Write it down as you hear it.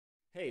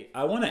Hey,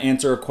 I want to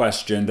answer a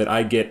question that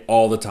I get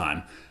all the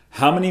time.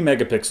 How many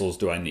megapixels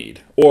do I need?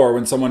 Or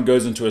when someone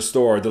goes into a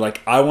store, they're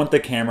like, I want the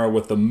camera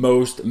with the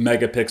most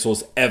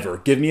megapixels ever.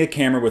 Give me a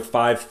camera with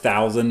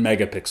 5,000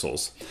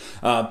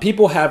 megapixels.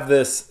 People have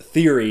this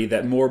theory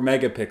that more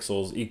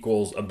megapixels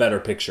equals a better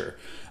picture.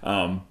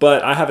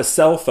 But I have a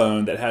cell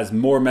phone that has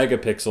more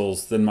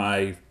megapixels than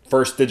my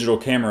first digital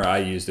camera I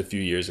used a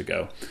few years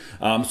ago.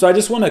 So I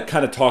just want to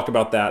kind of talk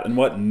about that and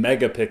what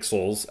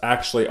megapixels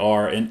actually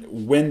are and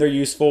when they're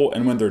useful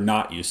and when they're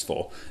not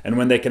useful and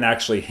when they can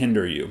actually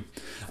hinder you.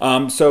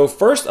 So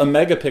first, a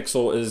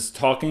megapixel is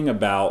talking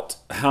about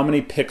how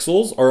many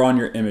pixels are on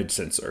your image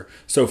sensor.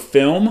 So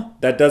film,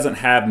 that doesn't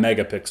have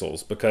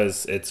megapixels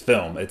because it's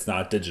film, it's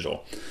not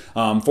digital.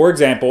 For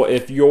example,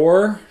 if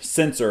your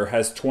sensor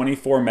has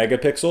 24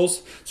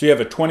 megapixels, so you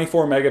have a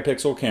 24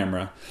 megapixel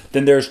camera,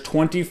 then there's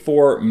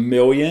 24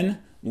 million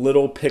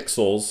little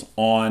pixels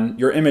on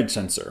your image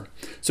sensor.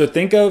 So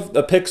think of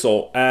a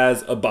pixel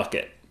as a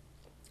bucket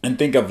and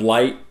think of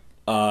light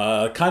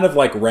kind of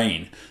like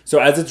rain. So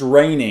as it's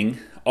raining,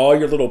 all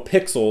your little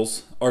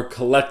pixels are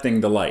collecting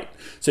the light.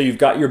 So you've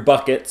got your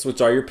buckets,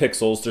 which are your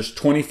pixels. There's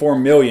 24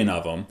 million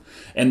of them,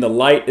 and the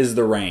light is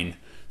the rain.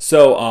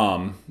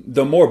 So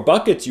the more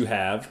buckets you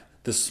have,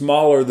 the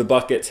smaller the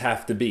buckets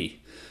have to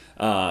be.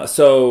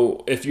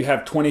 So if you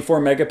have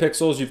 24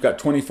 megapixels, you've got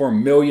 24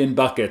 million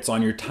buckets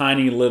on your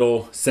tiny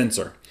little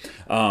sensor.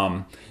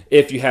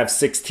 If you have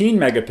 16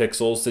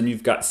 megapixels, then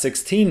you've got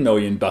 16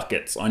 million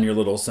buckets on your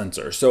little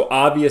sensor. So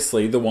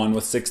obviously the one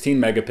with 16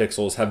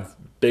 megapixels have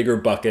bigger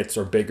buckets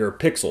or bigger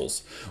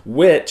pixels,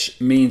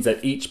 which means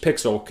that each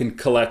pixel can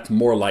collect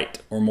more light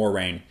or more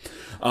rain.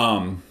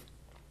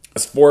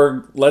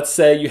 Let's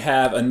say you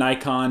have a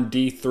Nikon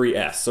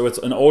D3s. So it's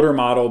an older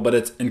model, but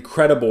it's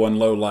incredible in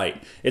low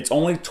light. It's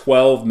only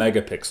 12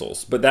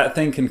 megapixels, but that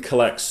thing can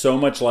collect so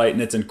much light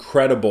and it's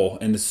incredible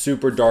in the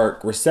super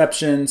dark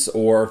receptions,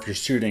 or if you're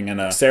shooting in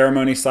a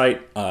ceremony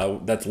site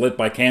that's lit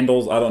by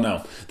candles, I don't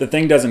know. The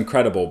thing does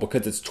incredible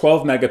because it's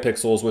 12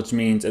 megapixels, which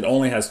means it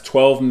only has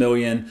 12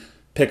 million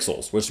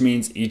pixels, which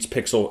means each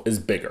pixel is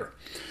bigger.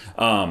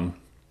 I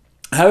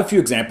have a few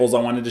examples I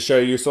wanted to show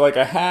you. So like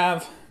I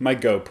have my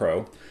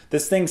GoPro.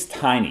 This thing's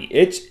tiny.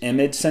 Each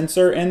image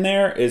sensor in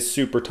there is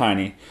super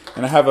tiny.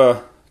 And I have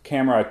a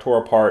camera I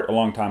tore apart a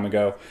long time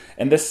ago.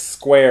 And this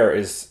square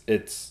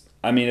it's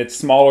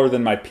smaller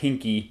than my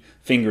pinky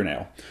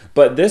fingernail.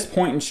 But this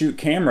point and shoot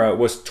camera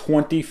was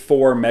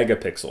 24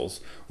 megapixels,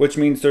 which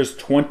means there's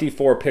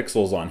 24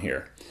 pixels on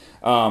here.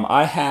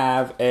 I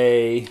have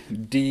a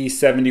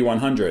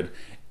D7100.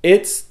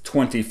 It's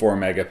 24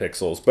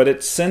 megapixels, but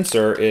its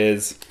sensor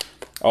is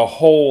a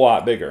whole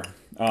lot bigger.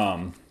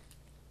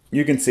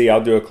 You can see,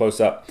 I'll do a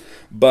close-up.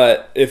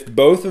 But if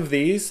both of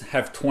these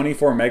have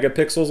 24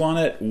 megapixels on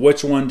it,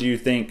 which one do you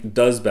think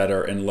does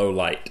better in low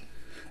light?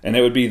 And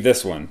it would be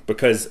this one,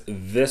 because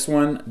this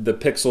one, the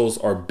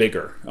pixels are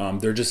bigger.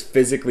 They're just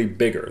physically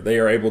bigger. They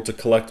are able to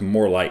collect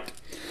more light.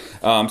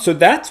 So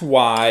that's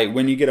why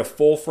when you get a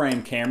full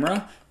frame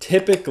camera,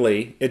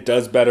 typically it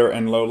does better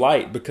in low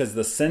light because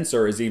the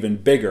sensor is even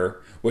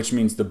bigger, which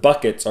means the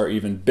buckets are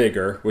even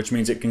bigger, which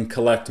means it can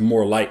collect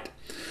more light.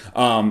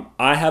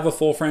 I have a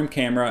full frame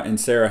camera and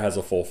Sarah has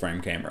a full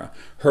frame camera.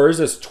 Hers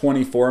is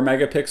 24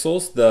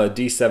 megapixels, the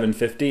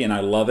D750, and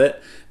I love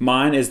it.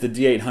 Mine is the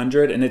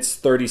D800 and it's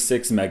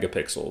 36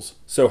 megapixels.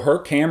 So her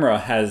camera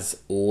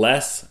has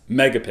less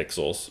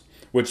megapixels,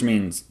 which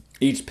means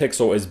each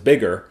pixel is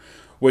bigger,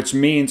 which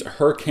means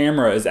her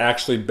camera is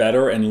actually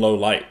better in low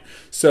light.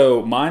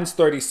 So mine's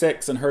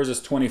 36 and hers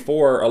is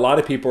 24. A lot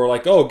of people are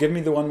like, oh, give me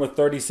the one with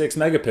 36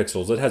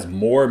 megapixels. It has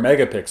more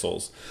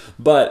megapixels.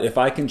 But if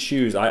I can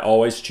choose, I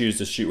always choose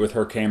to shoot with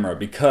her camera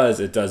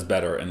because it does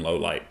better in low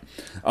light.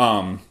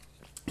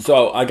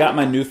 So I got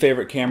my new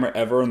favorite camera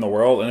ever in the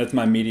world, and it's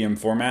my medium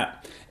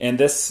format. And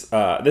this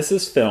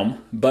is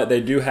film, but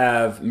they do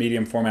have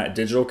medium format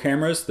digital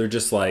cameras. They're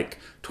just like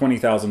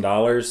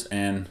 $20,000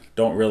 and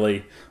don't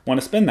really want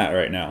to spend that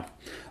right now.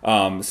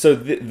 So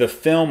the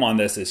film on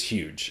this is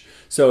huge.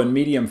 So in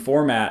medium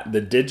format,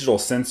 the digital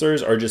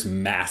sensors are just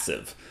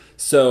massive.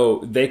 So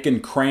they can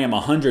cram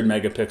 100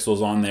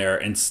 megapixels on there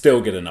and still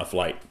get enough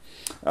light.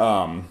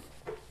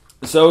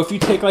 So if you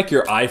take like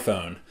your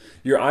iPhone,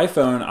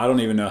 I don't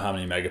even know how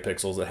many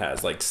megapixels it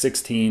has, like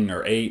 16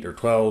 or 8 or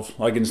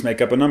 12. I can just make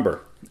up a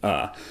number.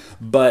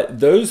 But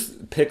those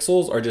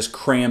pixels are just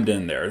crammed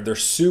in there. They're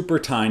super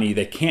tiny.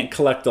 They can't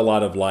collect a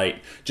lot of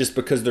light just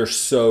because they're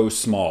so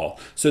small.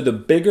 So the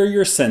bigger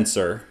your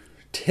sensor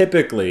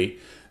typically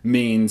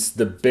means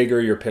the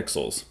bigger your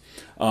pixels.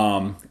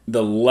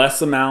 The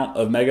less amount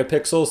of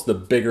megapixels, the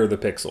bigger the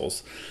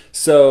pixels.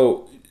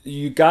 So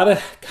you gotta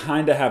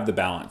kind of have the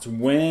balance.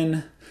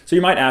 So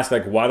you might ask,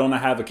 like, why don't I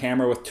have a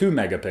camera with 2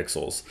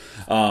 megapixels?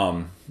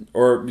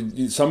 Or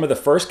some of the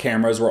first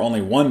cameras were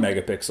only 1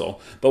 megapixel.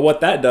 But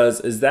what that does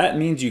is that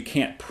means you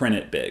can't print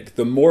it big.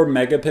 The more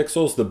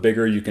megapixels, the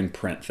bigger you can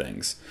print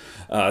things.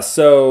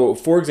 So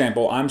for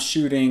example, I'm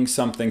shooting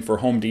something for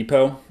Home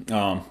Depot.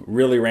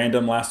 Really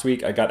random, last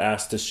week I got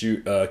asked to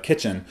shoot a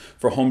kitchen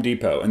for Home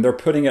Depot, and they're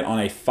putting it on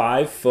a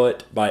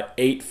 5-foot by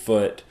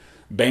 8-foot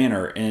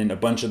banner in a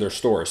bunch of their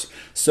stores.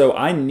 So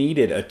I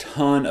needed a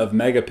ton of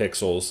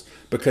megapixels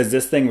because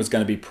this thing was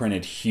going to be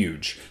printed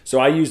huge. So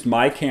I used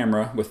my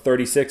camera with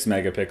 36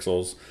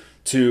 megapixels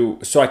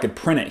so I could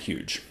print it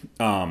huge.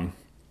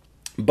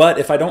 But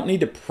if I don't need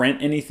to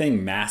print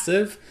anything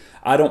massive,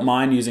 I don't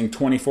mind using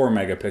 24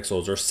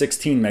 megapixels or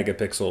 16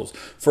 megapixels.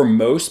 For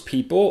most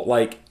people,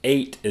 like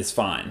 8 is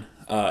fine.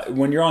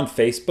 When you're on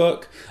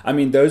Facebook, I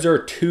mean, those are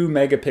 2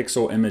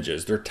 megapixel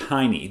images. They're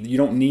tiny. You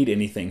don't need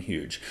anything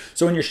huge.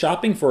 So when you're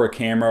shopping for a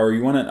camera or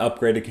you want an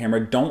upgraded camera,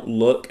 don't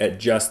look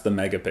at just the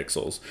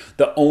megapixels.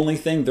 The only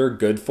thing they're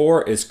good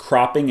for is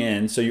cropping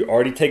in. So you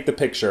already take the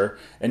picture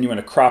and you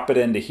want to crop it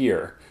into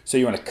here. So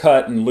you want to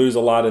cut and lose a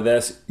lot of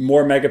this.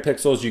 More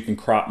megapixels, you can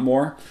crop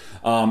more.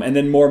 And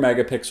then more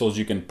megapixels,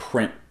 you can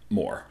print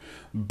more.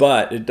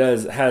 But it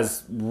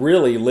has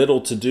really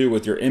little to do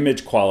with your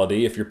image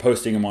quality if you're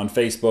posting them on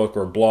Facebook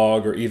or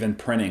blog or even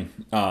printing.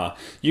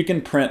 You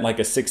can print like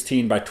a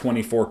 16 by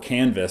 24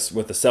 canvas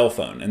with a cell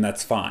phone, and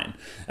that's fine.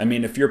 I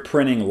mean, if you're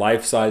printing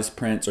life-size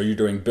prints or you're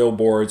doing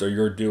billboards or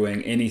you're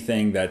doing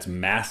anything that's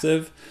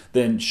massive,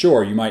 then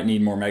sure, you might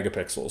need more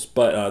megapixels.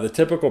 But the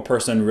typical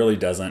person really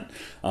doesn't.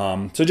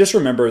 So just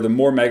remember, the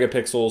more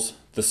megapixels,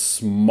 the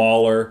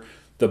smaller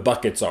the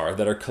buckets are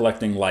that are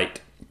collecting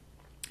light.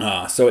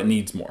 So it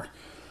needs more.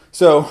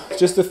 So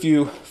just a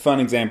few fun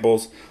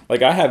examples.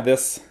 Like I have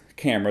this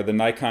camera, the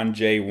Nikon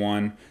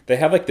J1. They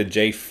have like the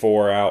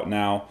J4 out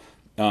now.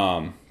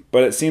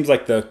 But it seems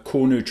like the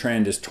cool new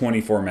trend is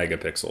 24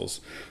 megapixels.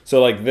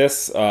 So like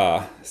this,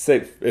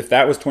 say if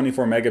that was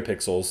 24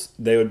 megapixels,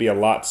 they would be a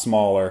lot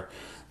smaller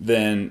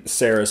than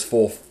Sarah's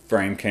full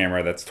frame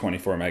camera that's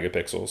 24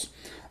 megapixels.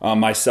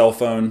 My cell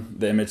phone,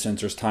 the image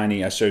sensor is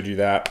tiny. I showed you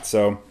that.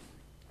 So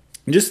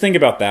just think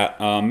about that.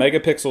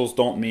 Megapixels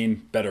don't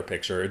mean better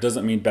picture. It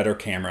doesn't mean better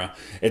camera.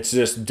 It's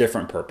just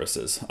different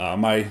purposes.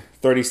 My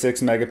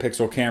 36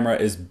 megapixel camera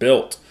is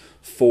built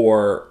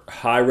for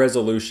high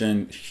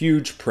resolution,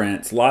 huge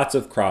prints, lots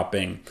of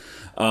cropping.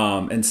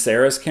 And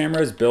Sarah's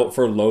camera is built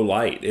for low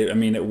light. I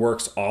mean, it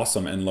works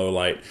awesome in low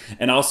light.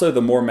 And also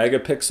the more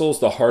megapixels,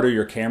 the harder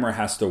your camera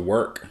has to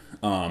work.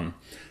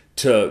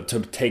 To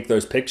take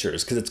those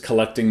pictures because it's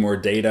collecting more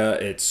data,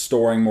 it's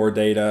storing more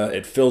data,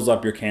 it fills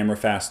up your camera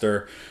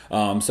faster.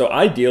 So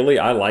ideally,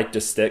 I like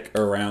to stick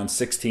around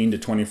 16 to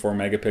 24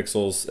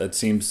 megapixels. It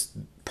seems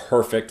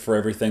perfect for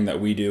everything that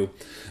we do.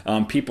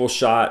 People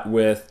shot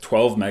with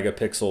 12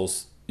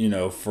 megapixels,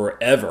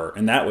 forever,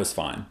 and that was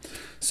fine.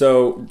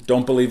 So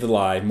don't believe the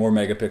lie. More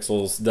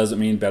megapixels doesn't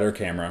mean better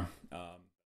camera.